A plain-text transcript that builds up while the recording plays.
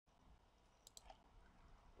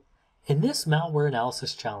In this malware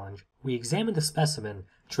analysis challenge, we examine the specimen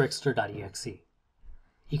Trickster.exe.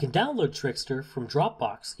 You can download Trickster from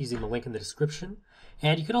Dropbox using the link in the description,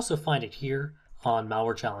 and you can also find it here on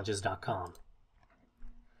malwarechallenges.com.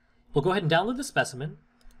 We'll go ahead and download the specimen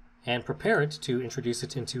and prepare it to introduce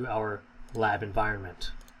it into our lab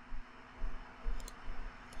environment.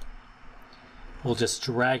 We'll just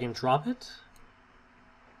drag and drop it,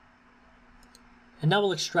 and now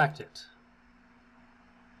we'll extract it.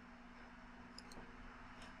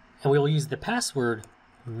 And we will use the password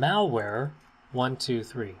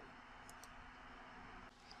Malware123.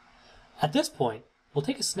 At this point, we'll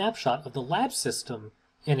take a snapshot of the lab system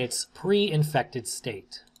in its pre-infected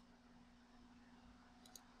state.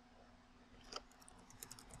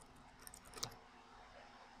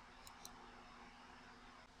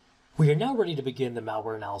 We are now ready to begin the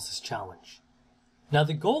malware analysis challenge. Now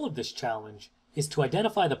the goal of this challenge is to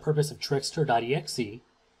identify the purpose of Trickster.exe,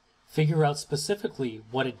 figure out specifically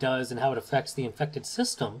what it does and how it affects the infected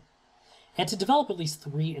system, and to develop at least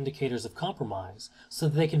 3 indicators of compromise so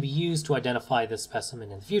that they can be used to identify this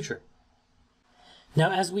specimen in the future.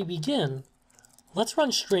 Now as we begin, let's run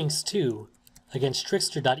strings2 against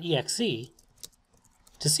Trickster.exe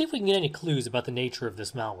to see if we can get any clues about the nature of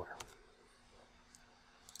this malware.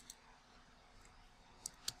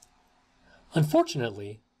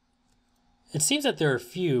 Unfortunately, it seems that there are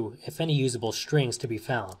few, if any, usable strings to be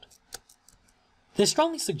found. This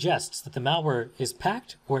strongly suggests that the malware is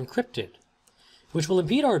packed or encrypted, which will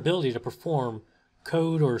impede our ability to perform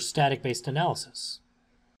code or static-based analysis.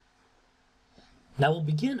 Now we'll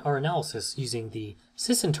begin our analysis using the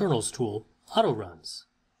sysinternals tool, autoruns.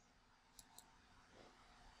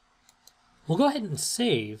 We'll go ahead and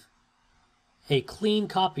save a clean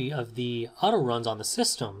copy of the autoruns on the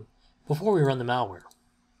system before we run the malware.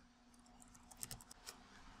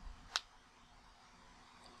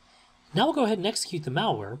 Now we'll go ahead and execute the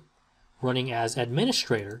malware, running as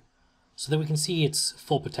administrator, so that we can see its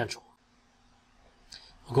full potential.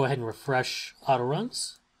 We'll go ahead and refresh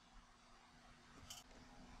autoruns,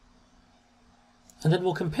 and then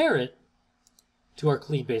we'll compare it to our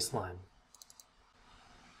clean baseline.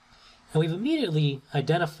 And we've immediately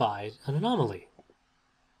identified an anomaly.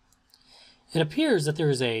 It appears that there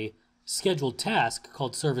is a scheduled task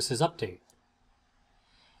called services update.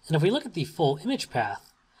 And if we look at the full image path,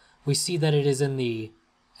 we see that it is in the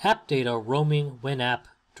app data roaming WinApp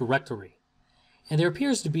directory, and there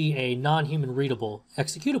appears to be a non-human readable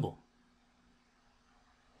executable.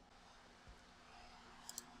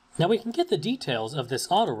 Now we can get the details of this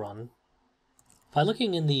autorun by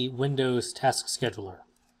looking in the Windows Task Scheduler.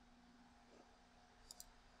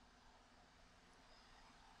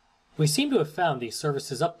 We seem to have found the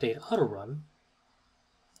services update autorun,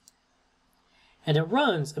 and it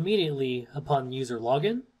runs immediately upon user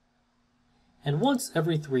login and once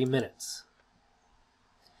every 3 minutes.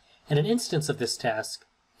 And an instance of this task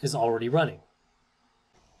is already running.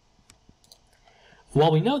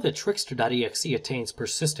 While we know that Trickster.exe attains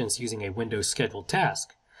persistence using a Windows scheduled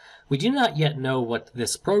task, we do not yet know what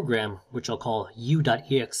this program, which I'll call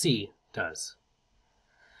u.exe, does.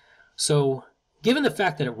 So, given the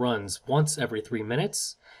fact that it runs once every 3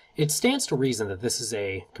 minutes, it stands to reason that this is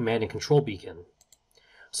a command and control beacon.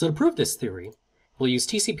 So to prove this theory, we'll use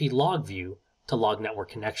TCP log view to log network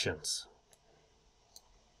connections.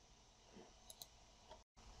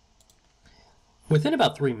 Within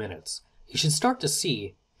about 3 minutes, you should start to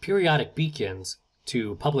see periodic beacons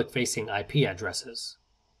to public-facing IP addresses.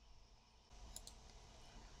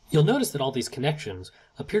 You'll notice that all these connections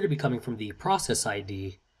appear to be coming from the process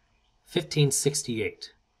ID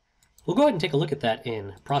 1568. We'll go ahead and take a look at that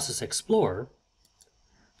in Process Explorer,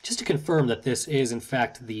 just to confirm that this is in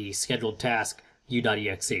fact the scheduled task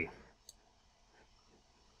u.exe.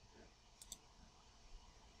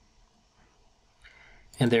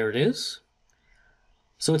 And there it is.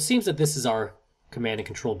 So it seems that this is our command and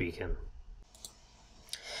control beacon.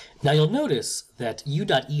 Now you'll notice that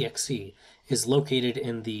u.exe is located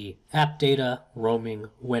in the app data roaming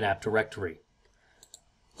WinApp directory.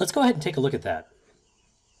 Let's go ahead and take a look at that.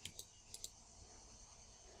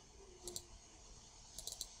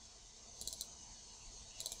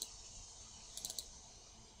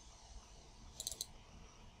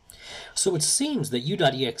 So it seems that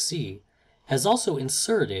u.exe has also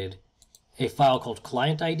inserted a file called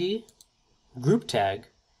client ID, group tag,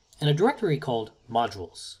 and a directory called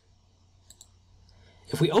modules.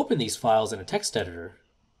 If we open these files in a text editor,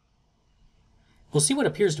 we'll see what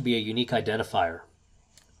appears to be a unique identifier.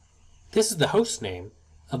 This is the host name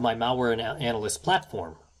of my malware analyst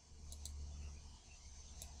platform.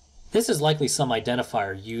 This is likely some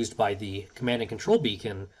identifier used by the command and control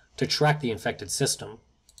beacon to track the infected system.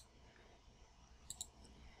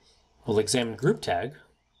 We'll examine group tag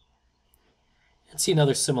and see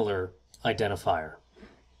another similar identifier.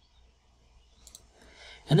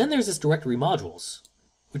 And then there's this directory modules,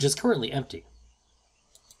 which is currently empty.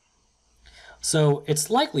 So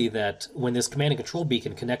it's likely that when this command and control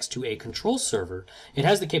beacon connects to a control server, it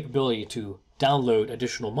has the capability to download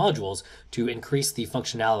additional modules to increase the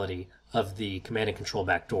functionality of the command and control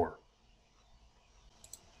backdoor.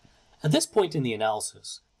 At this point in the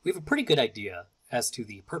analysis, we have a pretty good idea as to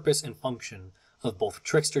the purpose and function of both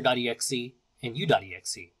Trickster.exe and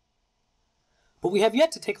U.exe. But we have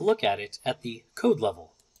yet to take a look at it at the code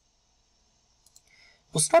level.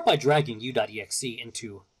 We'll start by dragging U.exe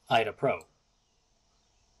into IDA Pro.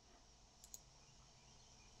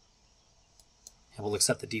 And we'll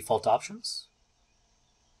accept the default options.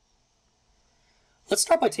 Let's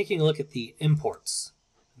start by taking a look at the imports,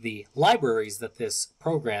 the libraries that this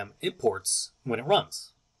program imports when it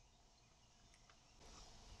runs.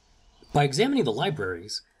 By examining the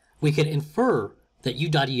libraries, we can infer that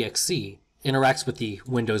U.exe interacts with the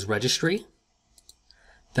Windows registry,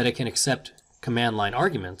 that it can accept command line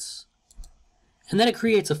arguments, and then it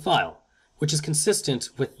creates a file, which is consistent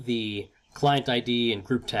with the client ID and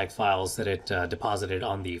group tag files that it deposited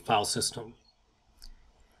on the file system.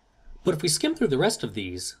 But if we skim through the rest of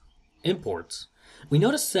these imports, we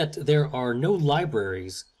notice that there are no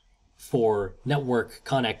libraries for network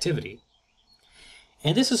connectivity.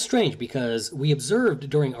 And this is strange because we observed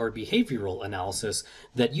during our behavioral analysis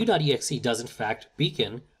that U.exe does in fact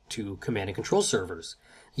beacon to command and control servers.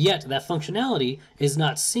 Yet that functionality is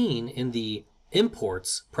not seen in the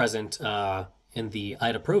imports present in the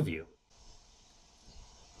IDA Pro view.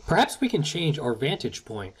 Perhaps we can change our vantage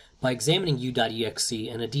point by examining U.exe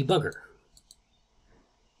in a debugger.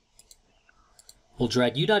 We'll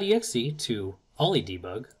drag U.exe to Ollie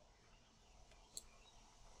Debug.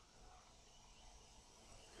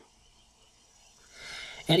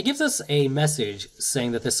 And it gives us a message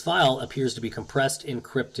saying that this file appears to be compressed,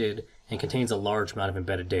 encrypted, and contains a large amount of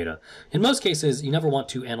embedded data. In most cases, you never want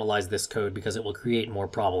to analyze this code because it will create more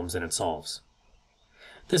problems than it solves.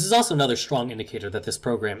 This is also another strong indicator that this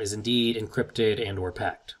program is indeed encrypted and/or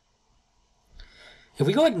packed. If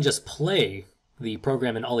we go ahead and just play the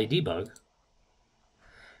program in Ollie Debug,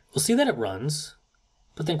 we'll see that it runs,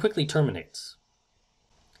 but then quickly terminates.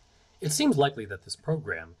 It seems likely that this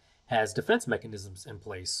program has defense mechanisms in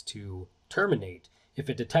place to terminate if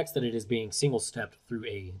it detects that it is being single-stepped through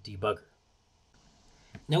a debugger.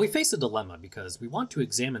 Now we face a dilemma because we want to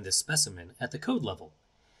examine this specimen at the code level,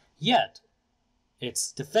 yet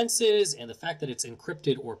its defenses and the fact that it's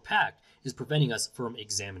encrypted or packed is preventing us from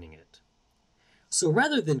examining it. So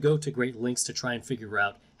rather than go to great lengths to try and figure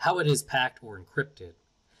out how it is packed or encrypted,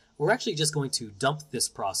 we're actually just going to dump this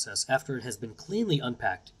process after it has been cleanly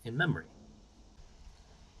unpacked in memory.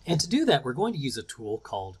 And to do that, we're going to use a tool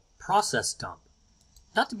called process dump,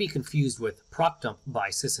 not to be confused with proc dump by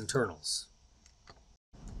sysinternals.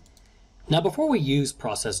 Now before we use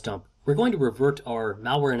process dump, we're going to revert our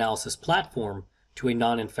malware analysis platform to a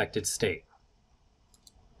non-infected state.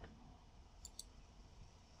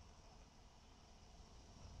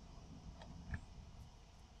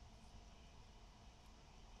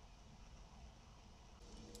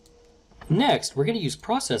 Next, we're going to use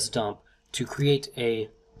process dump to create a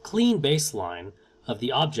clean baseline of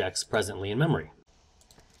the objects presently in memory.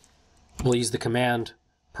 We'll use the command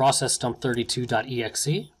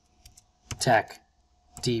processdump32.exe tech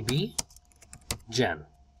db gen,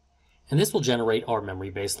 and this will generate our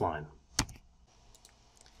memory baseline.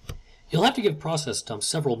 You'll have to give process dump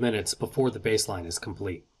several minutes before the baseline is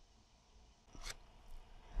complete.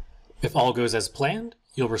 If all goes as planned,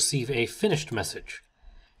 you'll receive a finished message,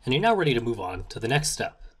 and you're now ready to move on to the next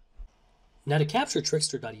step. Now to capture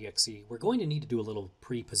Trickster.exe, we're going to need to do a little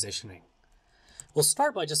pre-positioning. We'll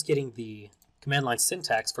start by just getting the command line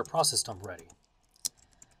syntax for process dump ready.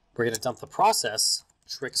 We're going to dump the process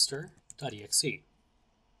Trickster.exe.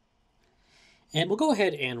 And we'll go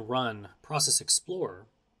ahead and run Process Explorer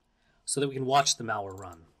so that we can watch the malware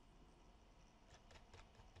run.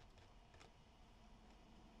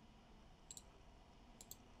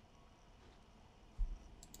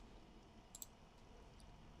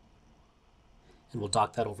 And we'll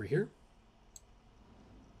dock that over here.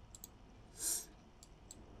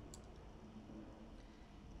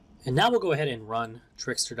 And now we'll go ahead and run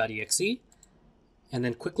Trickster.exe and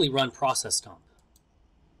then quickly run process dump.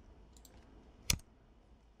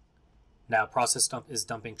 Now process dump is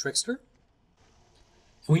dumping Trickster.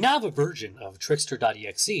 And we now have a version of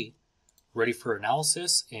Trickster.exe ready for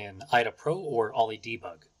analysis in IDA Pro or Ollie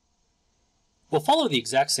Debug. We'll follow the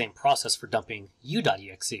exact same process for dumping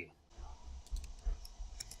u.exe.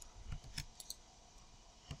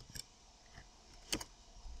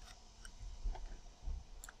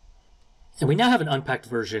 And we now have an unpacked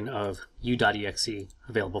version of u.exe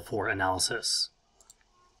available for analysis.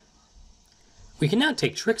 We can now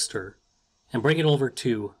take Trickster and bring it over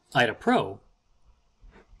to IDA Pro,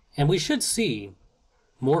 and we should see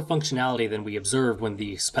more functionality than we observed when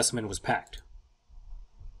the specimen was packed.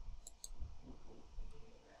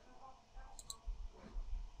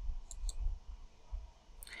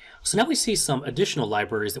 So now we see some additional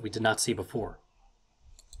libraries that we did not see before.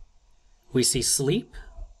 We see sleep,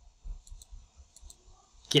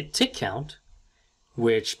 get tick count,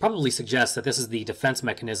 which probably suggests that this is the defense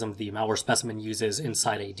mechanism the malware specimen uses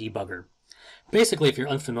inside a debugger. Basically, if you're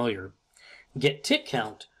unfamiliar, get tick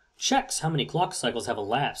count checks how many clock cycles have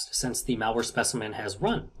elapsed since the malware specimen has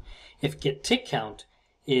run. If get tick count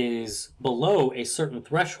is below a certain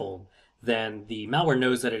threshold, then the malware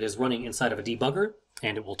knows that it is running inside of a debugger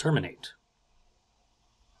and it will terminate.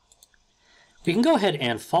 We can go ahead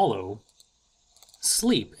and follow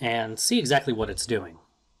sleep and see exactly what it's doing.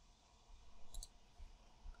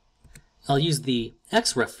 I'll use the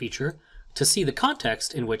xref feature to see the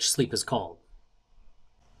context in which sleep is called.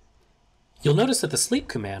 You'll notice that the sleep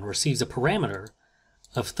command receives a parameter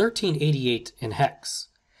of 1388 in hex,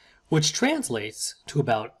 which translates to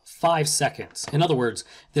about 5 seconds. In other words,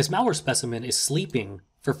 this malware specimen is sleeping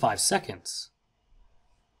for 5 seconds.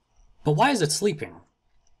 But why is it sleeping?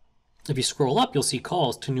 If you scroll up, you'll see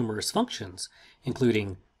calls to numerous functions,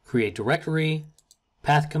 including create directory,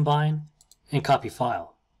 path combine, and copy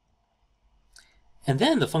file. And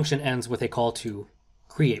then the function ends with a call to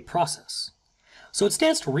create process. So it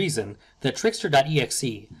stands to reason that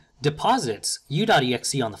Trickster.exe deposits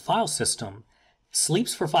u.exe on the file system,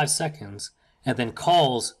 sleeps for 5 seconds, and then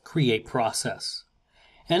calls create process.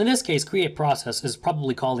 And in this case, create process is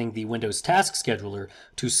probably calling the Windows task scheduler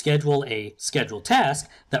to schedule a scheduled task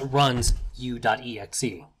that runs u.exe.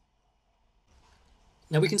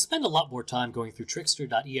 Now we can spend a lot more time going through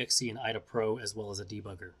Trickster.exe and IDA Pro as well as a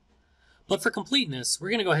debugger. But for completeness, we're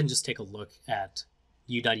going to go ahead and just take a look at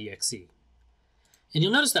u.exe. And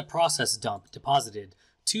you'll notice that process dump deposited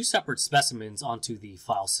 2 separate specimens onto the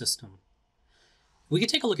file system. We can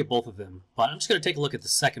take a look at both of them, but I'm just going to take a look at the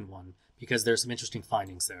second one because there's some interesting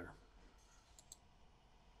findings there.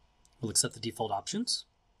 We'll accept the default options.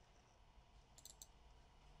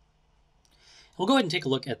 We'll go ahead and take a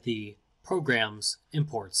look at the program's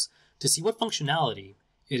imports to see what functionality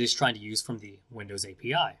it is trying to use from the Windows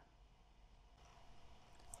API.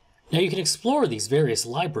 Now you can explore these various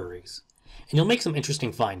libraries, and you'll make some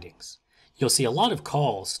interesting findings. You'll see a lot of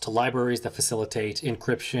calls to libraries that facilitate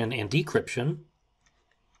encryption and decryption.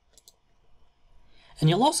 And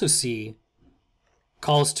you'll also see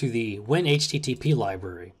calls to the WinHTTP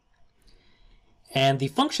library. And the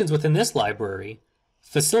functions within this library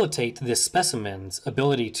facilitate this specimen's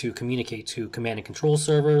ability to communicate to command and control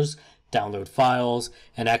servers, download files,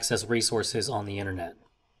 and access resources on the internet.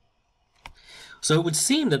 So it would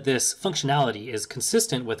seem that this functionality is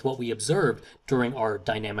consistent with what we observed during our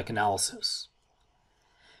dynamic analysis.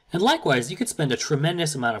 And likewise, you could spend a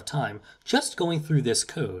tremendous amount of time just going through this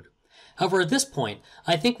code. However, at this point,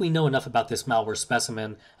 I think we know enough about this malware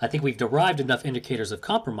specimen. I think we've derived enough indicators of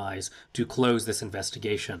compromise to close this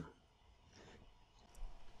investigation.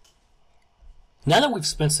 Now that we've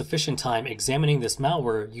spent sufficient time examining this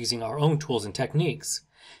malware using our own tools and techniques,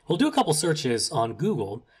 we'll do a couple searches on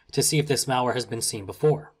Google to see if this malware has been seen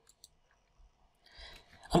before.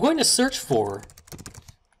 I'm going to search for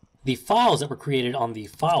the files that were created on the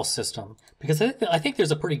file system because I think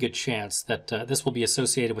there's a pretty good chance that this will be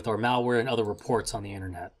associated with our malware and other reports on the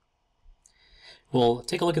internet. We'll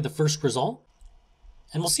take a look at the first result,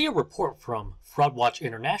 and we'll see a report from FraudWatch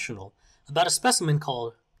International about a specimen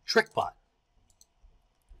called TrickBot.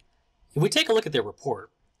 If we take a look at their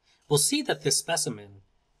report, we'll see that this specimen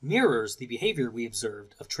mirrors the behavior we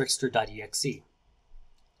observed of Trickster.exe.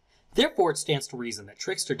 Therefore, it stands to reason that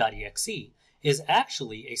Trickster.exe is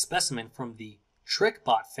actually a specimen from the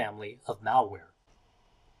TrickBot family of malware.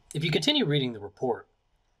 If you continue reading the report,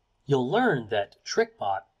 you'll learn that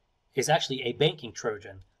TrickBot is actually a banking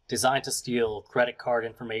Trojan designed to steal credit card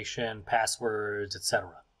information, passwords, etc.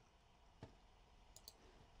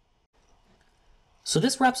 So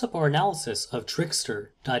this wraps up our analysis of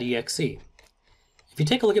Trickster.exe. If you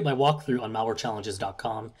take a look at my walkthrough on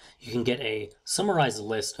malwarechallenges.com, you can get a summarized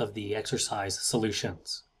list of the exercise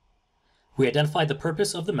solutions. We identified the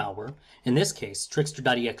purpose of the malware. In this case,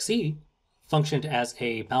 Trickster.exe functioned as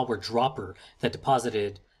a malware dropper that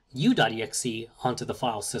deposited u.exe onto the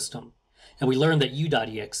file system. and we learned that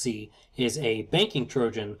U.exe is a banking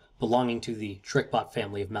Trojan belonging to the TrickBot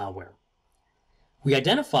family of malware. We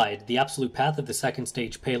identified the absolute path of the second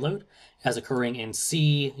stage payload as occurring in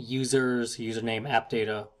C, users, username, app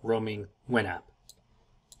data, roaming, WinApp.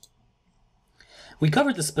 We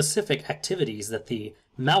covered the specific activities that the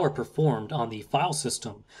malware performed on the file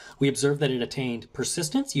system. We observed that it attained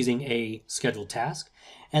persistence using a scheduled task,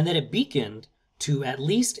 and that it beaconed to at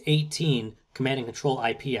least 18 command and control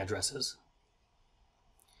IP addresses.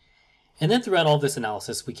 And then throughout all this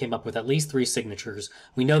analysis, we came up with at least 3 signatures.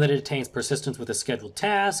 We know that it attains persistence with a scheduled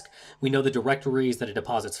task, we know the directories that it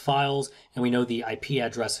deposits files, and we know the IP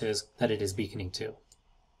addresses that it is beaconing to.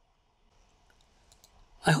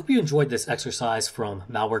 I hope you enjoyed this exercise from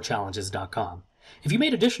malwarechallenges.com. If you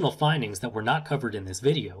made additional findings that were not covered in this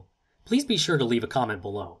video, please be sure to leave a comment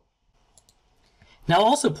below. Now I'll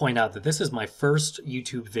also point out that this is my first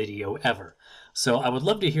YouTube video ever, so I would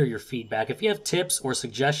love to hear your feedback. If you have tips or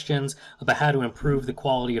suggestions about how to improve the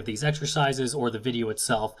quality of these exercises or the video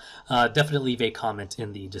itself, definitely leave a comment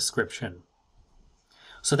in the description.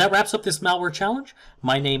 So that wraps up this malware challenge.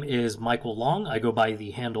 My name is Michael Long. I go by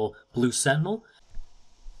the handle Blue Sentinel.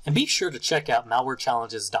 And be sure to check out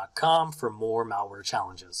malwarechallenges.com for more malware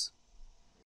challenges.